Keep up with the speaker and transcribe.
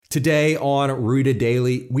Today on Rooted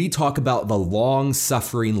Daily, we talk about the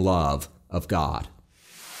long-suffering love of God.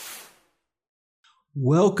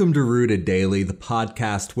 Welcome to Rooted Daily, the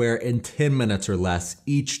podcast where in 10 minutes or less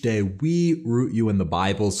each day we root you in the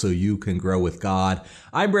Bible so you can grow with God.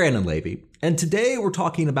 I'm Brandon Levy, and today we're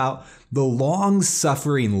talking about the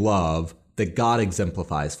long-suffering love that God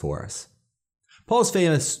exemplifies for us. Paul's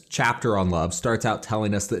famous chapter on love starts out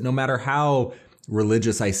telling us that no matter how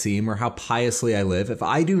religious I seem or how piously I live, if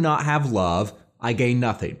I do not have love, I gain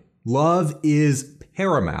nothing. Love is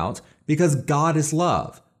paramount because God is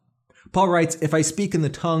love. Paul writes, if I speak in the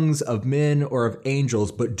tongues of men or of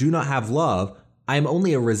angels but do not have love, I am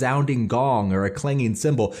only a resounding gong or a clanging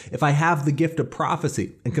cymbal. If I have the gift of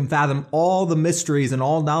prophecy and can fathom all the mysteries and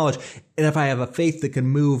all knowledge, and if I have a faith that can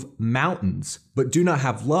move mountains but do not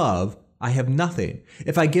have love, I have nothing.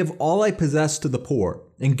 If I give all I possess to the poor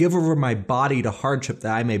and give over my body to hardship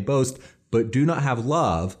that I may boast, but do not have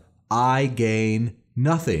love, I gain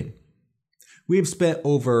nothing. We have spent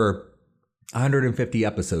over 150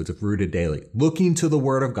 episodes of Rooted Daily looking to the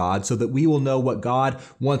Word of God so that we will know what God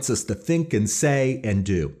wants us to think and say and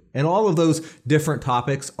do. And all of those different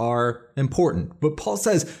topics are important. But Paul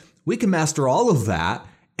says we can master all of that,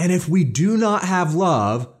 and if we do not have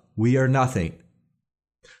love, we are nothing.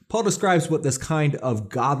 Paul describes what this kind of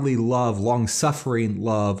godly love, long-suffering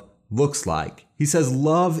love, looks like. He says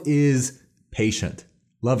love is patient.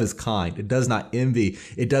 Love is kind. It does not envy.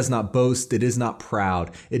 It does not boast. It is not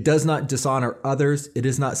proud. It does not dishonor others. It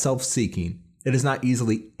is not self-seeking. It is not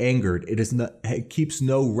easily angered. It keeps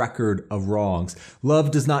no record of wrongs.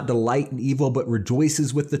 Love does not delight in evil, but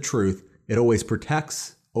rejoices with the truth. It always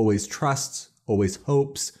protects, always trusts, always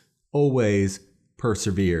hopes, always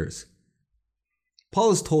perseveres.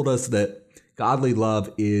 Paul has told us that godly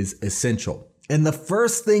love is essential. And the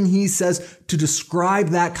first thing he says to describe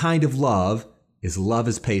that kind of love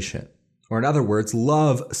is patient. Or in other words,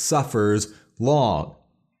 love suffers long.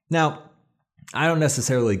 Now, I don't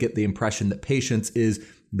necessarily get the impression that patience is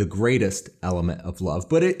the greatest element of love,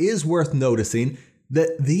 but it is worth noticing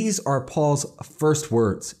that these are Paul's first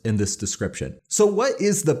words in this description. So what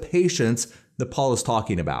is the patience that Paul is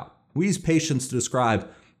talking about? We use patience to describe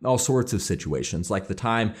all sorts of situations, like the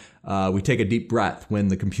time we take a deep breath when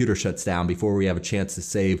the computer shuts down before we have a chance to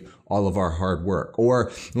save all of our hard work,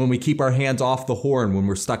 or when we keep our hands off the horn when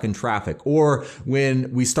we're stuck in traffic, or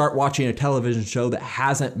when we start watching a television show that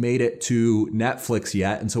hasn't made it to Netflix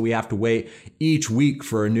yet, and so we have to wait each week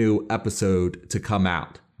for a new episode to come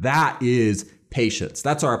out. That is patience.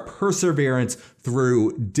 That's our perseverance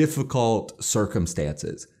through difficult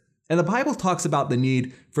circumstances. And the Bible talks about the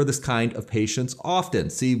need for this kind of patience often.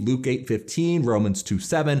 See Luke 8:15, Romans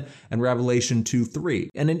 2:7, and Revelation 2:3.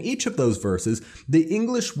 And in each of those verses, the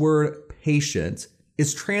English word patience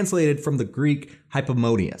is translated from the Greek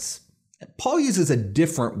hypomonios. Paul uses a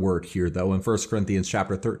different word here, though, in 1 Corinthians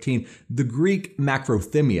chapter 13, the Greek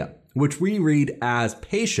makrothymia, which we read as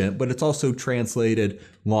patient, but it's also translated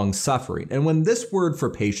long-suffering. And when this word for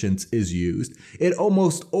patience is used, it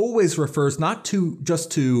almost always refers not to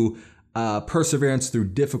just to perseverance through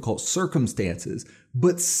difficult circumstances,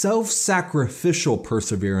 but self-sacrificial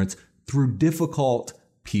perseverance through difficult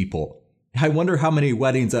people. I wonder how many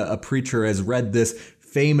weddings a preacher has read this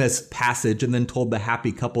famous passage and then told the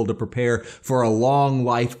happy couple to prepare for a long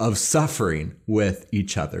life of suffering with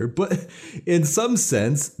each other. But in some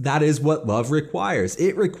sense, that is what love requires.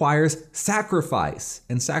 It requires sacrifice,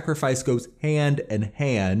 and sacrifice goes hand in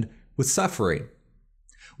hand with suffering.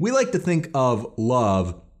 We like to think of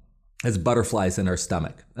love as butterflies in our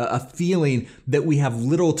stomach, a feeling that we have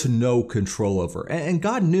little to no control over. And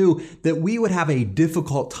God knew that we would have a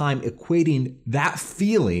difficult time equating that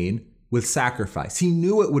feeling with sacrifice. He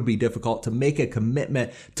knew it would be difficult to make a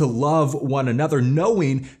commitment to love one another,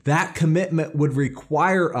 knowing that commitment would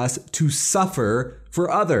require us to suffer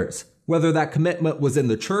for others. Whether that commitment was in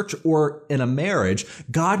the church or in a marriage,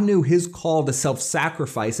 God knew his call to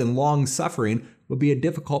self-sacrifice and long suffering would be a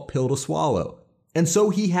difficult pill to swallow. And so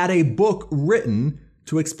he had a book written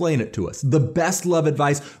to explain it to us. The best love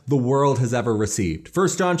advice the world has ever received.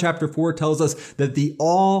 1 John chapter 4 tells us that the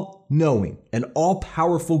all-knowing and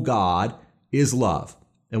all-powerful God is love,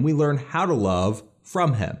 and we learn how to love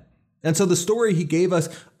from him. And so the story he gave us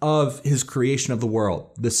of his creation of the world,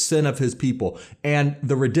 the sin of his people, and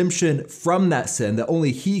the redemption from that sin that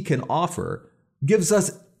only he can offer, gives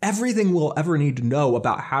us everything we'll ever need to know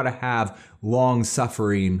about how to have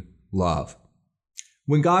long-suffering love.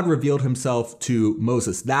 When God revealed himself to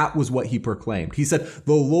Moses, that was what he proclaimed. He said,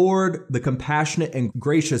 "The Lord, the compassionate and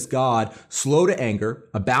gracious God, slow to anger,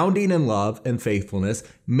 abounding in love and faithfulness,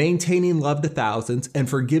 maintaining love to thousands, and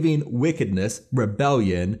forgiving wickedness,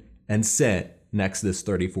 rebellion, and sin." In Exodus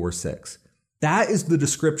 34:6. That is the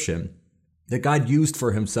description that God used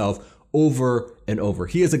for himself over and over.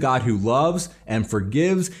 He is a God who loves and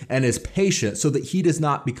forgives and is patient so that he does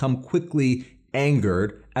not become quickly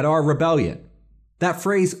angered at our rebellion. That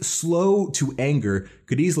phrase, slow to anger,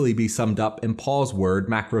 could easily be summed up in Paul's word,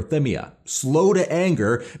 macrothymia. Slow to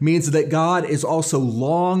anger means that God is also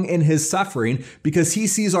long in his suffering because he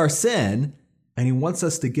sees our sin and he wants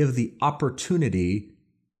us to give the opportunity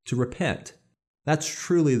to repent. That's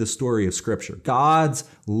truly the story of Scripture. God's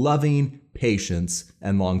loving patience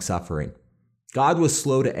and long suffering. God was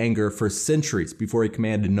slow to anger for centuries before he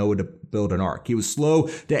commanded Noah to build an ark. He was slow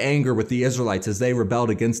to anger with the Israelites as they rebelled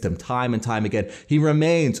against him time and time again. He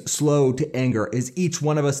remains slow to anger as each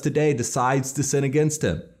one of us today decides to sin against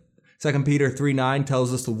him. 2 Peter 3:9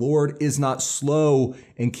 tells us the Lord is not slow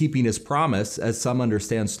in keeping his promise, as some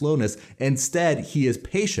understand slowness. Instead, he is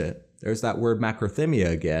patient. There's that word macrothymia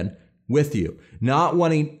again, with you, not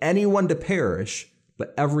wanting anyone to perish,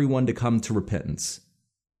 but everyone to come to repentance.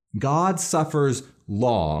 God suffers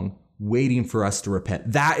long, waiting for us to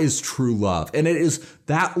repent. That is true love. And it is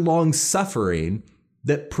that long suffering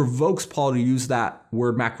that provokes Paul to use that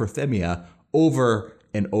word macrothymia over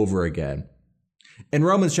and over again. In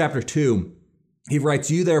Romans chapter 2, he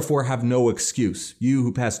writes, "You therefore have no excuse, you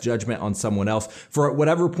who pass judgment on someone else. For at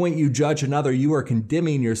whatever point you judge another, you are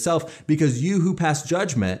condemning yourself, because you who pass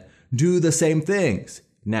judgment do the same things."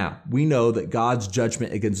 Now, we know that God's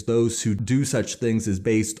judgment against those who do such things is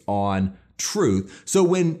based on truth. So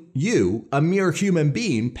when you, a mere human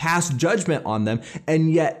being, pass judgment on them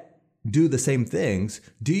and yet do the same things,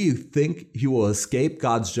 do you think you will escape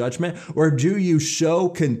God's judgment? Or do you show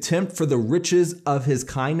contempt for the riches of his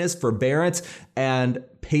kindness, forbearance, and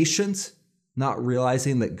patience, not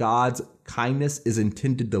realizing that God's kindness is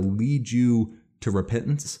intended to lead you to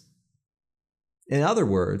repentance? In other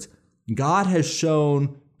words, God has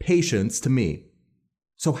shown patience to me.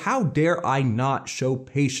 So how dare I not show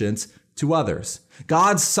patience to others?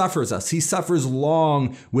 God suffers us. He suffers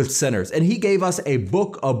long with sinners. And he gave us a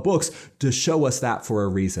book of books to show us that for a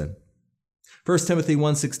reason. 1 Timothy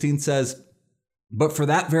 1:16 says, "But for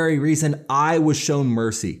that very reason, I was shown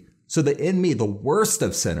mercy, so that in me, the worst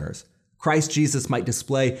of sinners, Christ Jesus might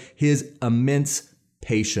display his immense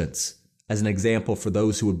patience as an example for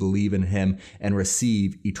those who would believe in him and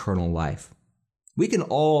receive eternal life." We can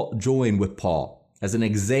all join with Paul as an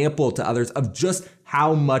example to others of just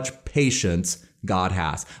how much patience God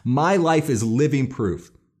has. My life is living proof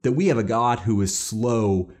that we have a God who is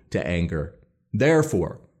slow to anger.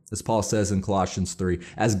 Therefore, as Paul says in Colossians 3,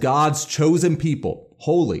 as God's chosen people,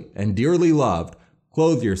 holy and dearly loved,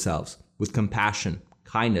 clothe yourselves with compassion,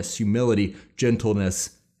 kindness, humility,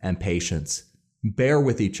 gentleness, and patience. Bear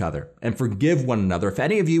with each other and forgive one another. If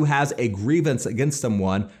any of you has a grievance against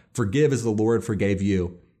someone, forgive as the Lord forgave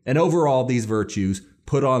you. And over all these virtues,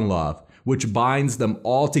 put on love, which binds them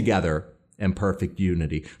all together in perfect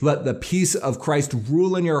unity. Let the peace of Christ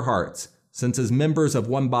rule in your hearts, since as members of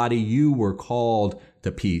one body you were called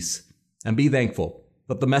to peace. And be thankful.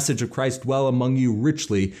 Let the message of Christ dwell among you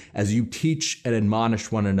richly as you teach and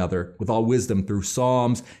admonish one another with all wisdom through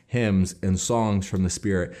psalms, hymns, and songs from the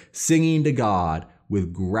Spirit, singing to God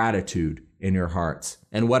with gratitude in your hearts.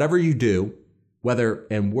 And whatever you do, whether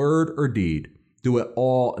in word or deed, do it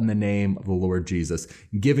all in the name of the Lord Jesus,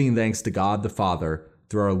 giving thanks to God the Father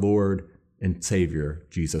through our Lord and Savior,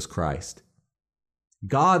 Jesus Christ.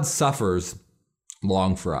 God suffers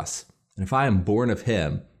long for us. And if I am born of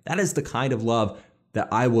him, that is the kind of love that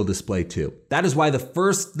I will display too. That is why the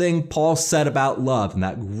first thing Paul said about love in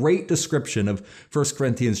that great description of 1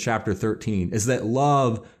 Corinthians chapter 13 is that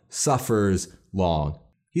love suffers long.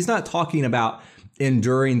 He's not talking about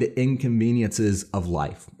enduring the inconveniences of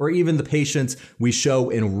life or even the patience we show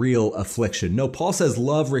in real affliction. No, Paul says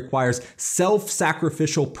love requires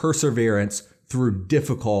self-sacrificial perseverance through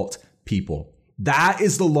difficult people. That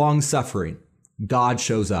is the long suffering God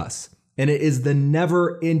shows us. And it is the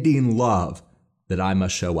never-ending love that I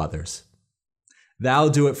must show others. That'll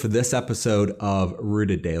do it for this episode of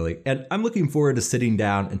Rooted Daily. And I'm looking forward to sitting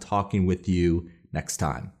down and talking with you next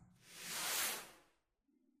time.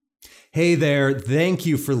 Hey there, thank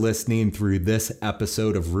you for listening through this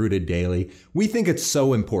episode of Rooted Daily. We think it's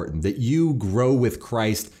so important that you grow with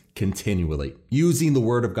Christ continually, using the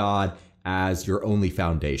Word of God as your only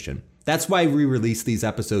foundation. That's why we release these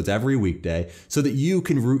episodes every weekday, so that you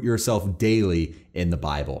can root yourself daily in the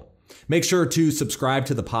Bible. Make sure to subscribe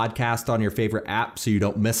to the podcast on your favorite app so you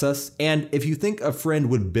don't miss us. And if you think a friend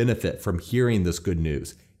would benefit from hearing this good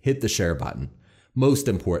news, hit the share button. Most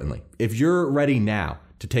importantly, if you're ready now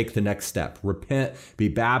to take the next step, repent, be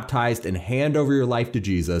baptized, and hand over your life to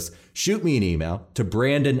Jesus, shoot me an email to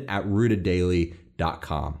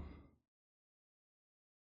brandon@rooteddaily.com.